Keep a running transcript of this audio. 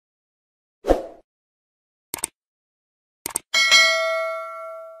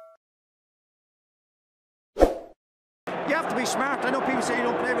have to be smart. I know people say you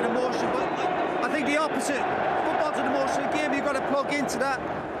don't play with emotion, but I think the opposite. Football's an emotional game. You've got to plug into that.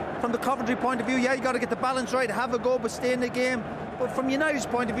 From the Coventry point of view, yeah, you got to get the balance right, have a go, but stay in the game. But from United's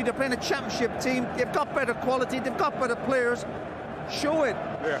point of view, they're playing a championship team. They've got better quality. They've got better players. Show it.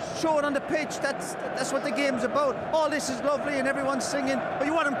 Yeah. Show it on the pitch. That's what the game's about. All this is lovely and everyone's singing, but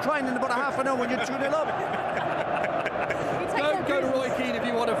you want them crying in about a half an hour when you're 2-0 up. Don't go to Roy Keane if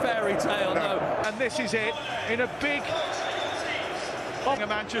you want a fairy tale, no. And this is it, in a big... A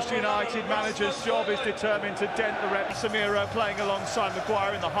Manchester United manager's job is determined to dent the rep. Casemiro playing alongside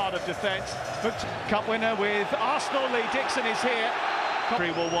Maguire in the heart of defence. Cup winner with Arsenal. Lee Dixon is here.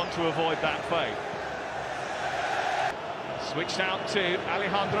 Coventry will want to avoid that fate. Switched out to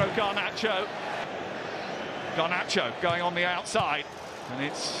Alejandro Garnacho. Garnacho going on the outside, and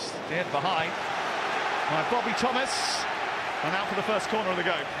it's steered behind by Bobby Thomas. And out for the first corner of the go.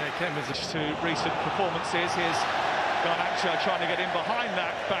 Yeah, it came with two recent performances. Here's Garnacho trying to get in behind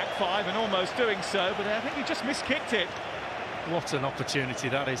that back five and almost doing so, but I think he just miskicked it. What an opportunity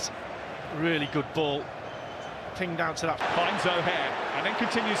that is. Really good ball. Pinged out to that. Finds O'Hare and then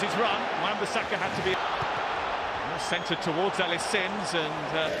continues his run. Wan-Bissaka had to be centred towards Ellis Sims and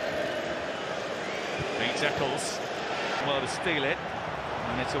beats Eccles. Well to steal it.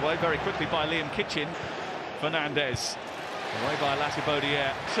 And it's away very quickly by Liam Kitchen. Fernandez. Away by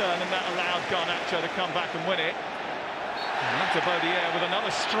Latibaudiere. Turn, and that allowed Garnacho to come back and win it. Latibaudiere with another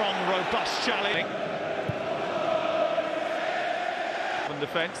strong, robust challenge. From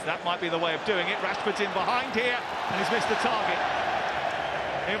defence, that might be the way of doing it. Rashford's in behind here, and he's missed the target.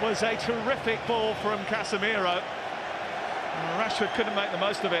 It was a terrific ball from Casemiro. Rashford couldn't make the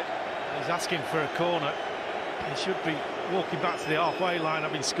most of it. He's asking for a corner. He should be walking back to the halfway line,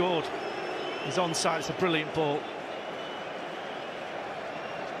 having scored. He's onside, it's a brilliant ball.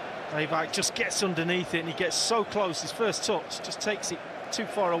 Layback just gets underneath it and he gets so close. His first touch just takes it too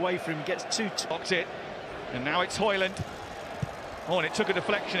far away from him. He gets too... Box it. And now it's Højlund. Oh, and it took a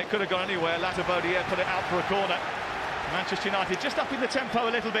deflection. It could have gone anywhere. Latibaudiere put it out for a corner. Manchester United just upping the tempo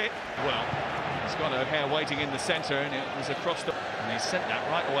a little bit. Well, he's got O'Hare waiting in the centre and it was across the... And he sent that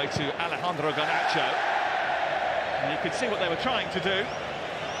right away to Alejandro Garnacho. And you could see what they were trying to do.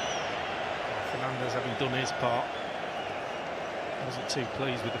 Fernandez having done his part. Wasn't too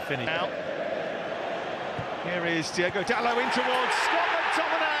pleased with the finish. Now, here is Diego Dallo in towards Scott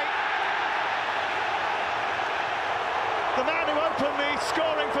McTominay. The man who opened the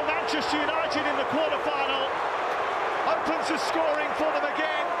scoring for Manchester United in the quarter-final opens the scoring for them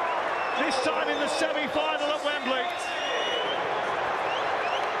again, this time in the semi-final at Wembley.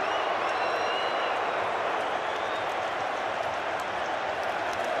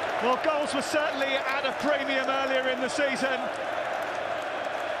 Well, goals were certainly at a premium earlier in the season.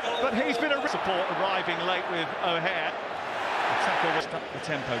 But he's been a support arriving late with O'Hare. The tackle was up the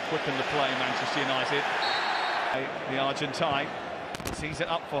tempo, quickened the play, Manchester United. The Argentine sees it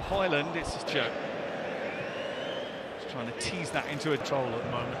up for Højlund. It's a joke. Just trying to tease that into a control at the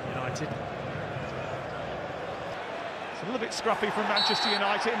moment, United. It's a little bit scruffy from Manchester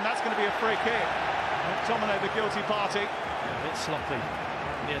United, and that's going to be a free kick. McTominay, the guilty party. A bit sloppy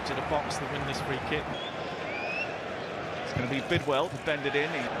on the edge of the box to win this free kick. It's going to be Bidwell to bend it in.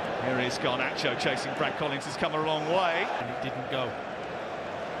 Here is Garnacho chasing Brad Collins, has come a long way. And it didn't go.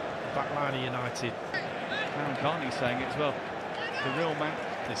 The back line of United. Aaron Carney saying it as well. The real man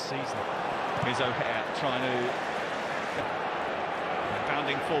this season. Here's O'Hare trying to...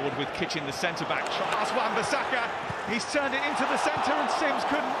 Bounding forward with Kitchen, the centre-back. Tries Wan-Bissaka. He's turned it into the centre and Sims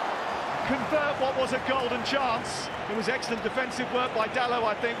couldn't convert what was a golden chance. It was excellent defensive work by Dallo,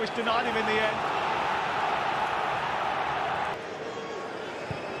 I think, which denied him in the end.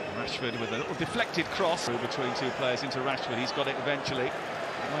 Rashford with a little deflected cross between two players into Rashford. He's got it eventually.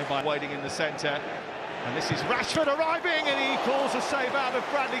 Away by waiting in the centre. And this is Rashford arriving, and he pulls a save out of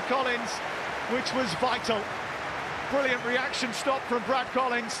Bradley Collins, which was vital. Brilliant reaction stop from Brad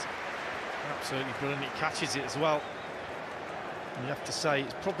Collins. Absolutely brilliant. He catches it as well. And you have to say,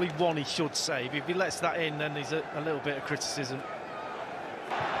 it's probably one he should save. If he lets that in, then there's a little bit of criticism.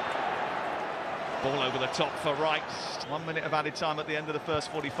 Ball over the top for Wright. 1 minute of added time at the end of the first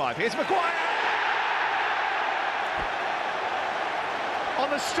 45. Here's Maguire! On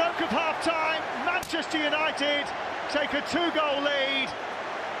the stroke of half-time, Manchester United take a 2-goal lead.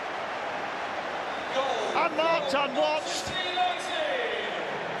 Unmarked, unwatched.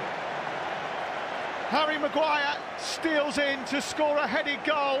 Harry Maguire steals in to score a headed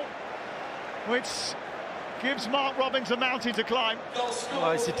goal, which gives Mark Robins a mountain to climb.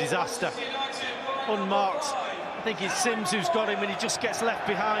 Oh, it's a disaster. Unmarked. I think it's Sims who's got him and he just gets left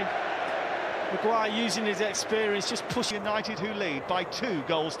behind. Maguire using his experience, just pushing. United, who lead by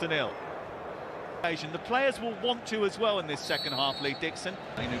 2-0. The players will want to as well in this second half lead, Dixon.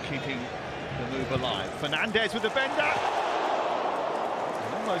 Keeping the move alive. Fernandes with the bender.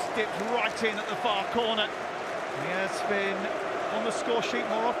 Almost dipped right in at the far corner. He has been on the score sheet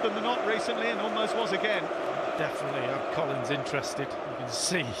more often than not recently, and almost was again. Definitely have Collins interested. You can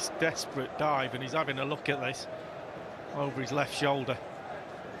see his desperate dive, and he's having a look at this over his left shoulder.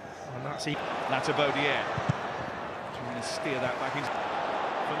 And that's Latabodier trying to steer that back in.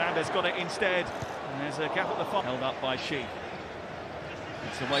 Fernandes got it instead, and there's a gap at the far. Held up by Sheep.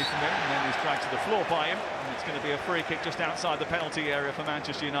 It's away from him, and then he's dragged to the floor by him. And it's going to be a free kick just outside the penalty area for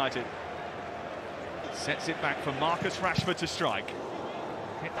Manchester United. Sets it back for Marcus Rashford to strike.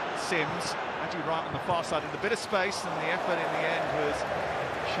 Hit Sims, actually right on the far side in a bit of space, and the effort in the end was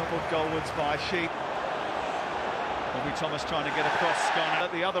shoveled goalwards by Sheep. Bobby Thomas trying to get across, gone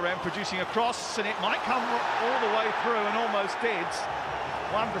at the other end, producing a cross, and it might come all the way through, and almost did.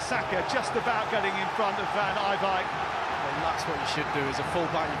 Wan-Bissaka just about getting in front of Van Eyck. Well, that's what you should do as a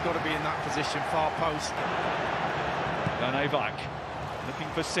fullback. You've got to be in that position, far post. Van Eyck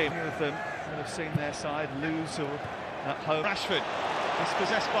looking for Sim. Many of them will have seen their side lose or at home. Rashford is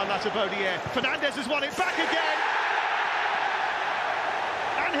possessed by Latabodier. Fernandes has won it back again,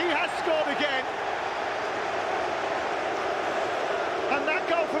 and he has scored again. And that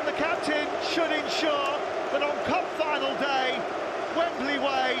goal from the captain should ensure that on Cup final day, Wembley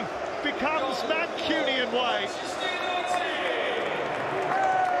Way becomes Mancunian Way.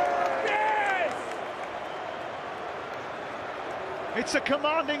 It's a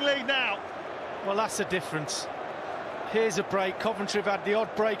commanding lead now. Well, that's the difference. Here's a break. Coventry have had the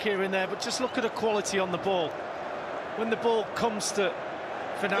odd break here and there, but just look at the quality on the ball. When the ball comes to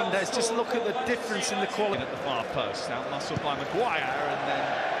Fernandes, just look at the difference in the quality. At the far post, out-muscled by Maguire, and then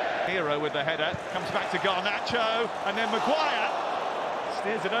Hero with the header, comes back to Garnacho, and then Maguire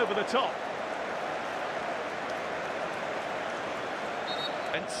steers it over the top.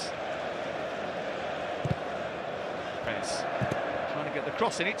 Trying to get the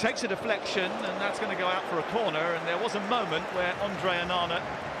cross in, it takes a deflection, and that's going to go out for a corner, and there was a moment where Andre Onana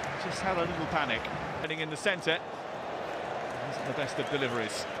just had a little panic. Heading in the centre. Isn't the best of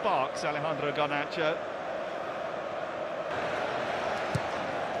deliveries. Sparks Alejandro Garnacho.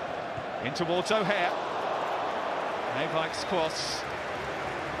 In towards O'Hare. Navike's cross.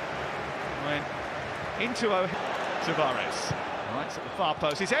 Went into O'Hare. Tavares. Right at the far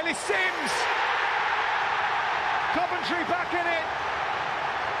post. It's Ellis Sims! Coventry back in it!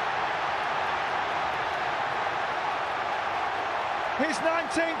 His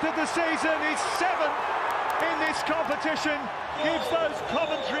 19th of the season, his 7th in this competition, gives those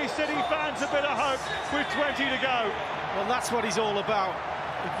Coventry City fans a bit of hope with 20 to go. Well, that's what he's all about.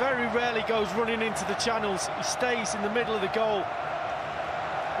 He very rarely goes running into the channels. He stays in the middle of the goal.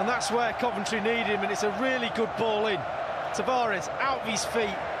 And that's where Coventry need him, and it's a really good ball in. Tavares out of his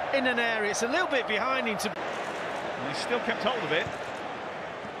feet, in an area. It's a little bit behind him. And he's still kept hold of it.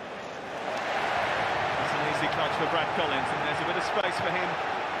 It's an easy clutch for Brad Collins, and there's a bit of space for him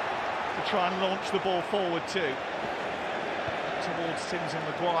to try and launch the ball forward too. Towards Sims and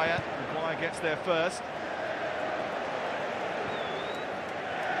Maguire. Maguire gets there first.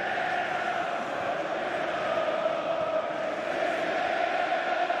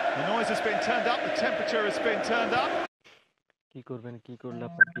 The noise has been turned up, the temperature has been turned up. কি করবেন কি করলে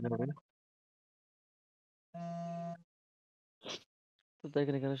আপনার কি হবে তো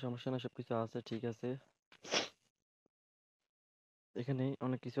দেখেন এখানে সমস্যা না সবকিছু আছে ঠিক আছে এখানে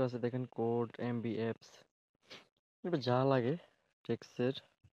অনেক কিছু আছে দেখেন কোড এমবি অ্যাপস এটা যা লাগে টেক্সটের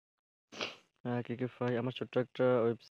ক্রিকেট ফাই আমার ছোট্ট একটা ওয়েব